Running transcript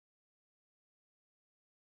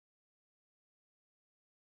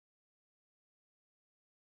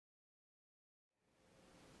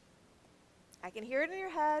can hear it in your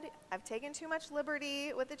head. I've taken too much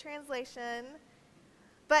liberty with the translation.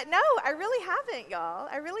 But no, I really haven't, y'all.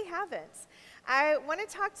 I really haven't. I want to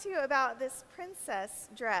talk to you about this princess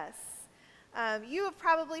dress. You have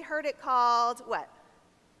probably heard it called what?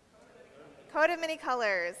 Coat of many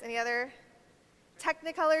colors. Any other?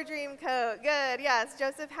 Technicolor Dreamcoat. Good, yes.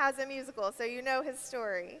 Joseph has a musical, so you know his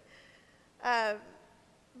story.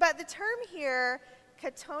 But the term here,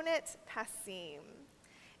 katonet pasim,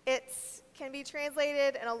 it can be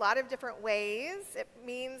translated in a lot of different ways. It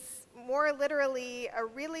means more literally a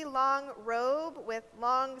really long robe with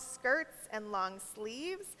long skirts and long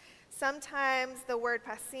sleeves. Sometimes the word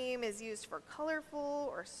pasim is used for colorful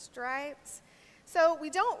or striped. So we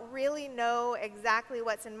don't really know exactly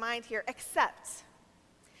what's in mind here, except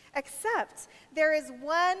there is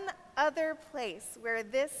one other place where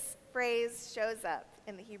this phrase shows up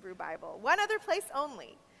in the Hebrew Bible. One other place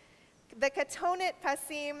only. The katonet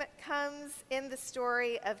pasim comes in the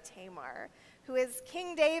story of Tamar, who is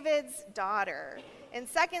King David's daughter. In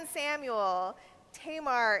 2 Samuel,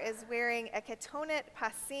 Tamar is wearing a katonet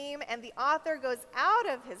pasim, and the author goes out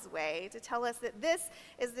of his way to tell us that this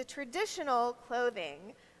is the traditional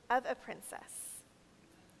clothing of a princess.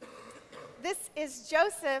 This is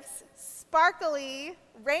Joseph's sparkly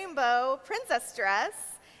rainbow princess dress,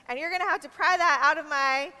 and you're going to have to pry that out of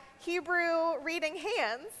my Hebrew reading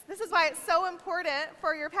hands. This is why it's so important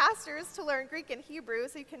for your pastors to learn Greek and Hebrew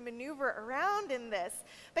so you can maneuver around in this,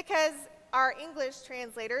 because our English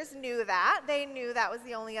translators knew that. They knew that was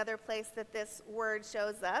the only other place that this word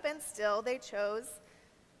shows up, and still they chose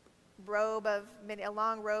a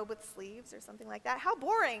long robe with sleeves or something like that. How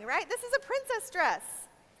boring, right? This is a princess dress.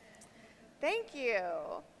 Thank you.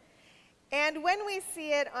 And when we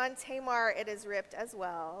see it on Tamar, it is ripped as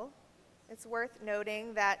well. It's worth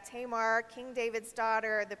noting that Tamar, King David's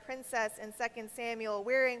daughter, the princess in 2 Samuel,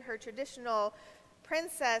 wearing her traditional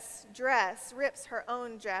princess dress, rips her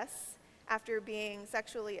own dress after being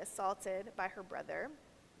sexually assaulted by her brother.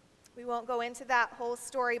 We won't go into that whole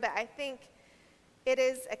story, but I think it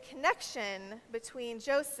is a connection between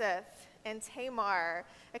Joseph and Tamar,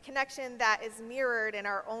 a connection that is mirrored in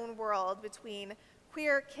our own world between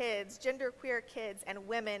queer kids, genderqueer kids, and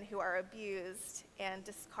women who are abused and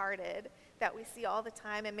discarded that we see all the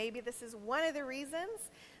time. And maybe this is one of the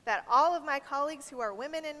reasons that all of my colleagues who are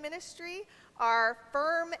women in ministry are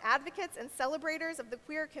firm advocates and celebrators of the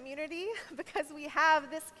queer community, because we have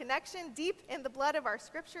this connection deep in the blood of our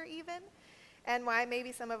scripture even, and why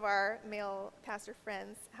maybe some of our male pastor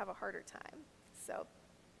friends have a harder time. So,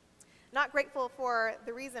 not grateful for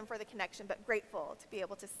the reason for the connection, but grateful to be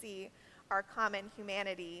able to see our common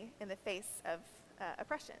humanity in the face of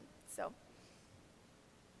oppression. So,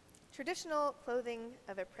 traditional clothing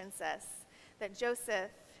of a princess that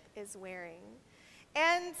Joseph is wearing.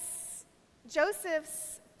 And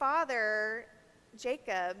Joseph's father,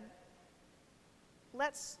 Jacob,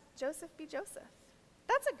 lets Joseph be Joseph.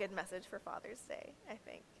 That's a good message for Father's Day, I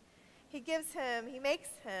think. He makes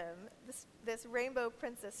him this rainbow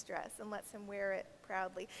princess dress and lets him wear it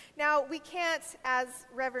proudly. Now, we can't, as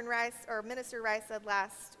Reverend Rice or Minister Rice said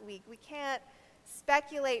last week, we can't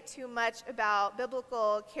speculate too much about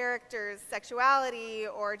biblical characters' sexuality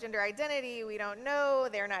or gender identity. We don't know.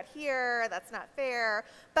 They're not here. That's not fair.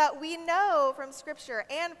 But we know from Scripture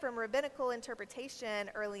and from rabbinical interpretation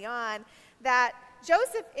early on that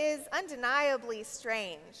Joseph is undeniably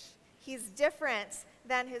strange. He's different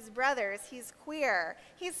than his brothers. He's queer.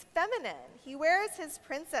 He's feminine. He wears his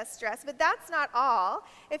princess dress, but that's not all.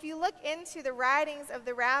 If you look into the writings of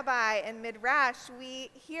the rabbi and Midrash, we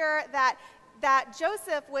hear that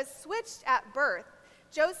Joseph was switched at birth.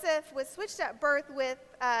 Joseph was switched at birth with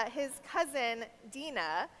his cousin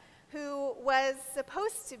Dinah, who was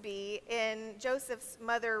supposed to be in Joseph's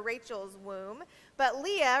mother Rachel's womb. But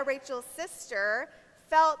Leah, Rachel's sister,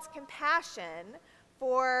 felt compassion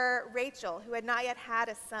for Rachel, who had not yet had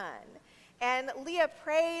a son. And Leah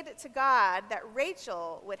prayed to God that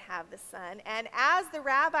Rachel would have the son. And as the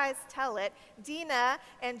rabbis tell it, Dinah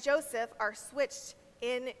and Joseph are switched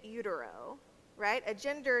in utero, right? A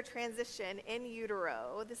gender transition in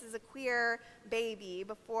utero. This is a queer baby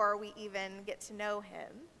before we even get to know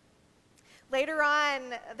him. Later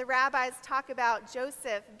on, the rabbis talk about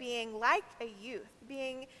Joseph being like a youth,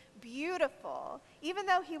 being beautiful, even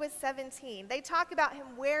though he was 17. They talk about him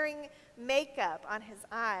wearing makeup on his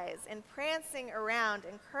eyes and prancing around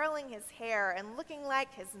and curling his hair and looking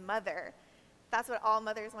like his mother. That's what all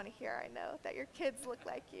mothers want to hear, I know, that your kids look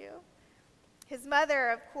like you. His mother,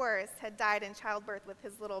 of course, had died in childbirth with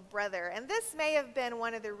his little brother, and this may have been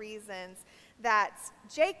one of the reasons that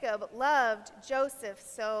Jacob loved Joseph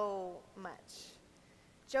so much.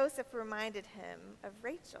 Joseph reminded him of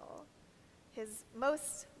Rachel, his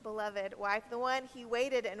most beloved wife, the one he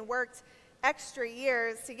waited and worked extra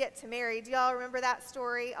years to get to marry. Do y'all remember that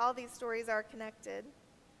story? All these stories are connected.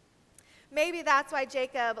 Maybe that's why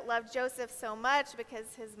Jacob loved Joseph so much, because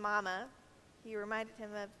he reminded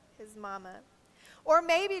him of his mama. Or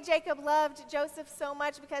maybe Jacob loved Joseph so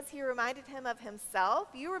much because he reminded him of himself.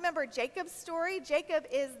 You remember Jacob's story? Jacob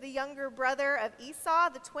is the younger brother of Esau,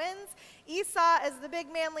 the twins. Esau is the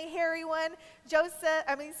big, manly, hairy one.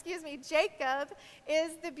 Jacob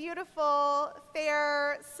is the beautiful,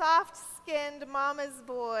 fair, soft-skinned mama's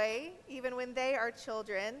boy, even when they are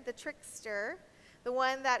children, the trickster, the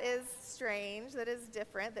one that is strange, that is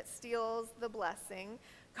different, that steals the blessing.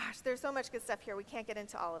 Gosh, there's so much good stuff here. We can't get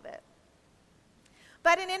into all of it.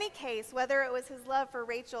 But in any case, whether it was his love for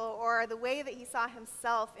Rachel or the way that he saw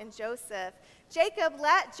himself in Joseph, Jacob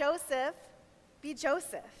let Joseph be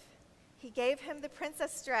Joseph. He gave him the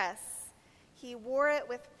princess dress. He wore it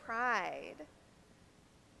with pride.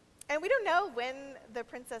 And we don't know when the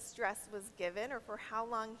princess dress was given or for how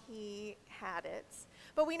long he had it.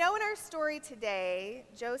 But we know in our story today,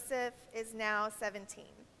 Joseph is now 17.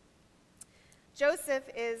 Joseph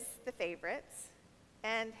is the favorite,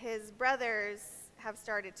 and his brothers have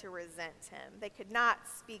started to resent him. They could not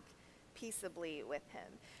speak peaceably with him.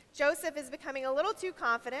 Joseph is becoming a little too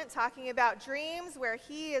confident, talking about dreams where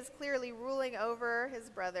he is clearly ruling over his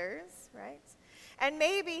brothers, right? And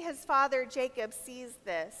maybe his father Jacob sees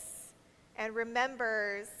this and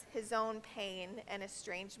remembers his own pain and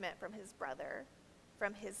estrangement from his brother,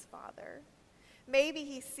 from his father. Maybe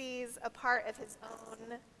he sees a part of his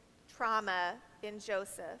own trauma in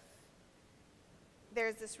Joseph.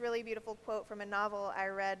 There's this really beautiful quote from a novel I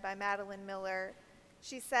read by Madeline Miller.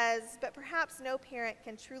 She says, "But perhaps no parent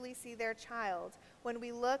can truly see their child. When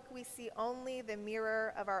we look, we see only the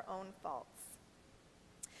mirror of our own faults."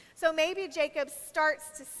 So maybe Jacob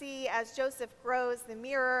starts to see, as Joseph grows, the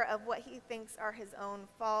mirror of what he thinks are his own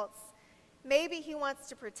faults. Maybe he wants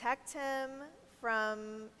to protect him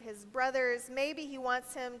from his brothers. Maybe he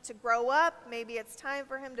wants him to grow up. Maybe it's time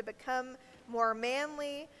for him to become more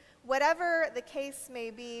manly. Whatever the case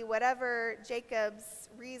may be, whatever Jacob's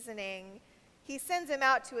reasoning, he sends him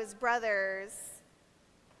out to his brothers,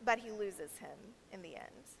 but he loses him in the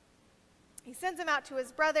end. He sends him out to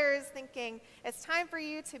his brothers thinking, it's time for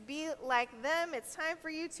you to be like them, it's time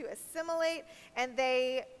for you to assimilate, and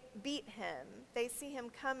they beat him. They see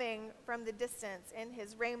him coming from the distance in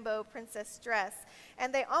his rainbow princess dress,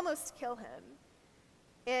 and they almost kill him.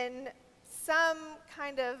 In some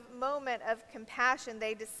kind of moment of compassion,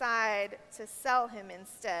 they decide to sell him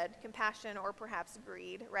instead. Compassion or perhaps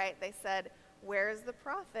greed, right? They said, where's the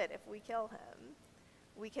profit if we kill him?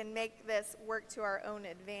 We can make this work to our own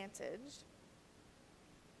advantage.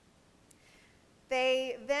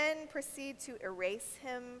 They then proceed to erase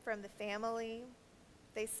him from the family.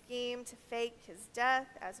 They scheme to fake his death,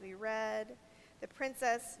 as we read. The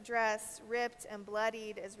princess dress, ripped and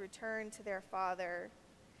bloodied, is returned to their father.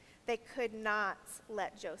 They could not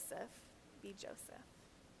let Joseph be Joseph.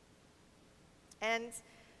 And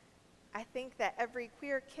I think that every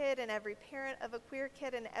queer kid and every parent of a queer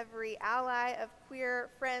kid and every ally of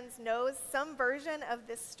queer friends knows some version of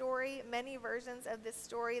this story, many versions of this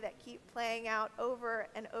story that keep playing out over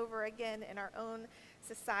and over again in our own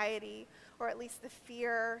society, or at least the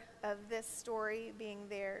fear of this story being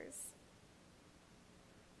theirs.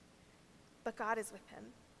 But God is with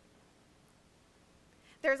him.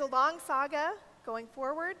 There's a long saga going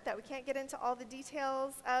forward that we can't get into all the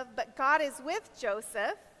details of, but God is with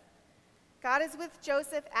Joseph. God is with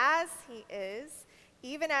Joseph as he is,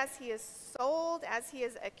 even as he is sold, as he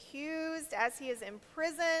is accused, as he is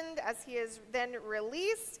imprisoned, as he is then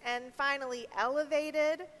released and finally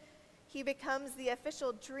elevated. He becomes the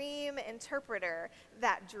official dream interpreter.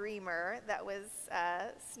 That dreamer that was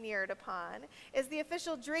sneered upon is the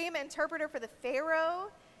official dream interpreter for the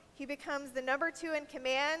Pharaoh. He becomes the number 2 in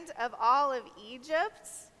command of all of Egypt.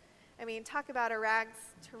 I mean, talk about a rags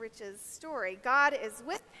to riches story. God is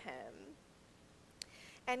with him.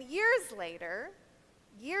 And years later,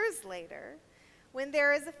 when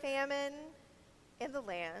there is a famine in the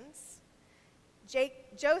land,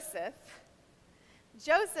 Joseph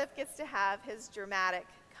gets to have his dramatic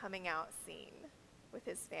coming out scene with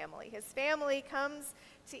his family. His family comes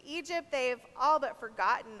to Egypt. They've all but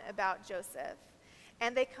forgotten about Joseph.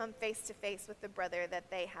 And they come face to face with the brother that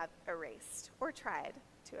they have erased or tried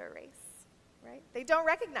to erase, right? They don't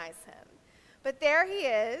recognize him. But there he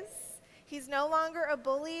is. He's no longer a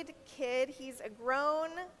bullied kid. He's a grown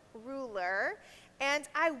ruler. And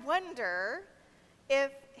I wonder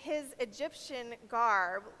if his Egyptian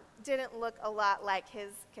garb, didn't look a lot like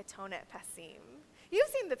his Ketonet Pasim. You've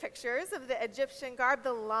seen the pictures of the Egyptian garb,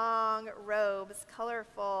 the long robes,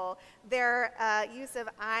 colorful, their use of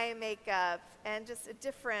eye makeup, and just a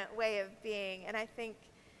different way of being. And I think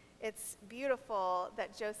it's beautiful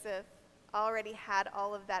that Joseph already had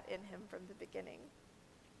all of that in him from the beginning.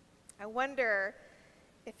 I wonder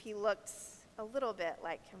if he looked a little bit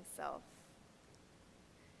like himself.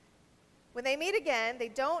 When they meet again, they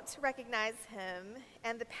don't recognize him,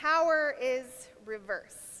 and the power is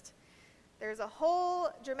reversed. There's a whole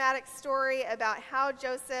dramatic story about how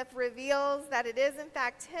Joseph reveals that it is in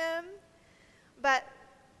fact him, but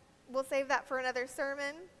we'll save that for another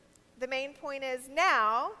sermon. The main point is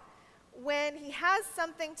now, when he has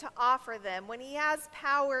something to offer them, when he has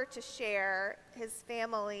power to share, his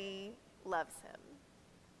family loves him.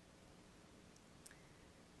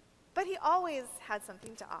 But he always had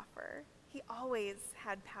something to offer. He always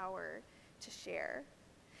had power to share.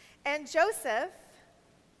 And Joseph,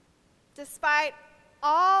 despite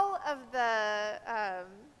all of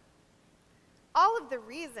the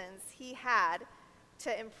reasons he had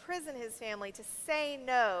to imprison his family, to say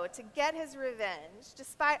no, to get his revenge,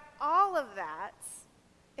 despite all of that,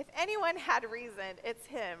 if anyone had reason, it's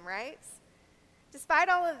him, right? Despite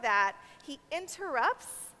all of that, he interrupts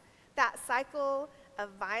that cycle of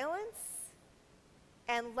violence,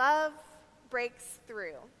 and love breaks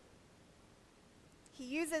through. He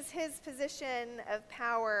uses his position of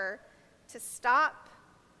power to stop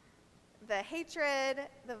the hatred,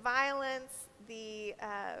 the violence, the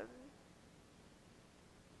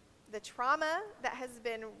trauma that has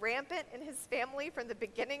been rampant in his family from the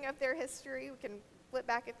beginning of their history. We can flip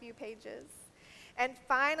back a few pages. And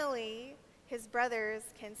finally, his brothers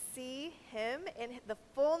can see him in the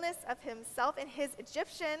fullness of himself, in his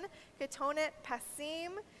Egyptian Ketonet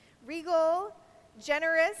Pasim, regal,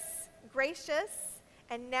 generous, gracious,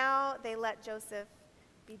 and now they let Joseph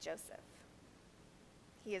be Joseph.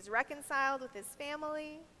 He is reconciled with his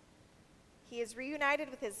family. He is reunited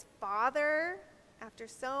with his father after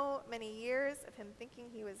so many years of him thinking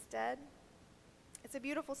he was dead. It's a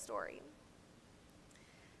beautiful story.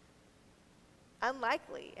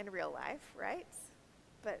 Unlikely in real life, right?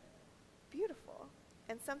 But beautiful,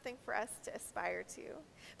 and something for us to aspire to.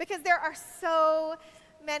 Because there are so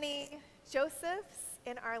many Josephs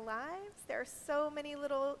in our lives. There are so many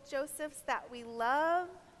little Josephs that we love.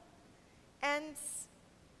 And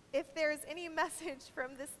if there's any message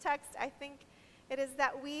from this text, I think it is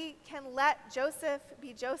that we can let Joseph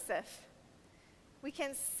be Joseph. We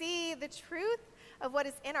can see the truth of what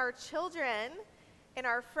is in our children, in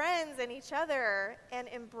our friends, and each other, and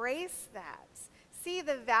embrace that. See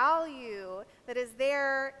the value that is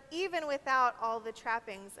there even without all the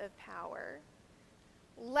trappings of power.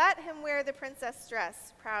 Let him wear the princess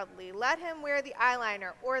dress proudly. Let him wear the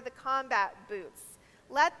eyeliner or the combat boots.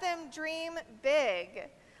 Let them dream big.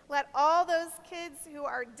 Let all those kids who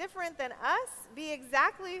are different than us be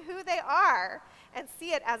exactly who they are and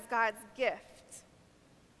see it as God's gift.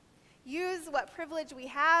 Use what privilege we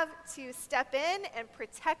have to step in and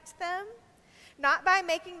protect them, not by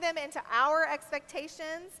making them into our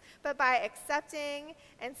expectations, but by accepting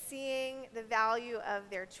and seeing the value of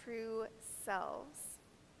their true selves.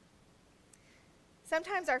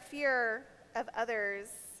 Sometimes our fear of others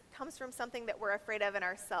comes from something that we're afraid of in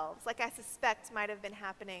ourselves, like I suspect might have been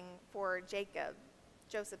happening for Jacob,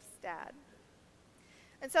 Joseph's dad.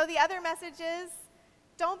 And so the other message is,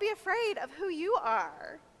 don't be afraid of who you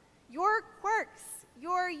are. Your quirks,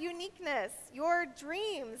 your uniqueness, your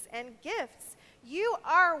dreams and gifts. You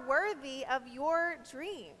are worthy of your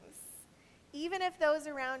dreams, even if those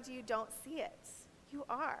around you don't see it. You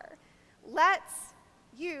are. Let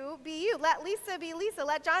you be you. Let Lisa be Lisa.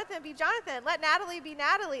 Let Jonathan be Jonathan. Let Natalie be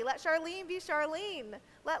Natalie. Let Charlene be Charlene.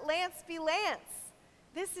 Let Lance be Lance.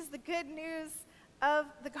 This is the good news of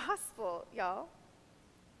the gospel, y'all.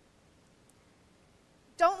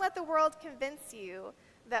 Don't let the world convince you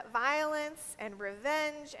that violence and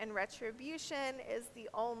revenge and retribution is the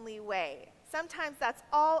only way. Sometimes that's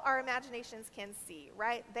all our imaginations can see,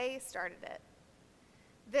 right? They started it.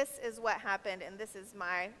 This is what happened, and this is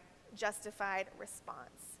my justified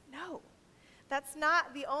response. No, that's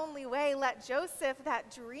not the only way. Let Joseph,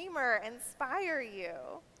 that dreamer, inspire you.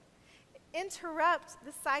 Interrupt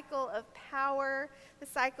the cycle of power, the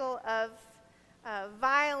cycle of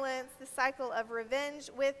violence, the cycle of revenge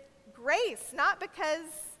with grace, not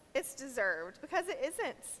because it's deserved, because it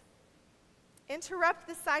isn't. Interrupt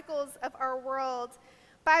the cycles of our world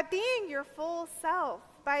by being your full self,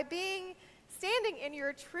 by standing in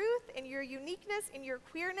your truth, in your uniqueness, in your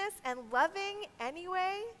queerness, and loving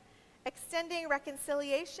anyway, extending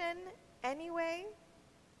reconciliation anyway.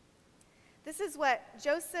 This is what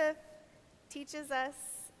Joseph teaches us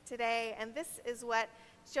today, and this is what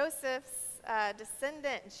Joseph's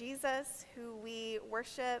descendant, Jesus, who we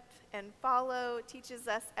worship and follow, teaches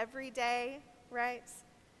us every day, right?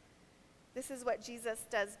 This is what Jesus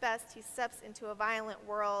does best. He steps into a violent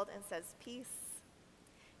world and says, peace.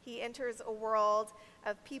 He enters a world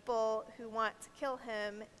of people who want to kill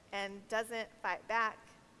him and doesn't fight back.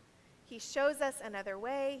 He shows us another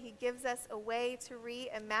way. He gives us a way to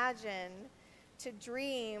reimagine, to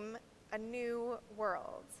dream a new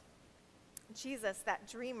world. Jesus, that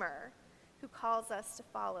dreamer who calls us to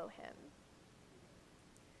follow him.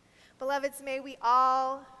 Beloveds, may we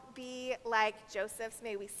all be like Joseph's.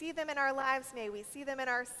 May we see them in our lives. May we see them in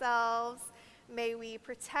ourselves. May we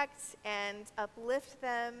protect and uplift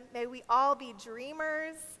them. May we all be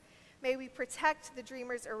dreamers. May we protect the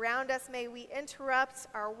dreamers around us. May we interrupt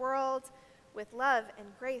our world with love and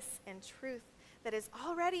grace and truth that is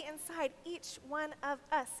already inside each one of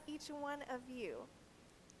us, each one of you.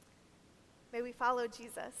 May we follow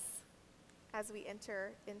Jesus as we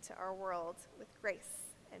enter into our world with grace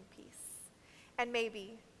and peace, and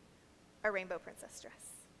maybe a rainbow princess dress.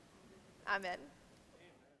 Amen.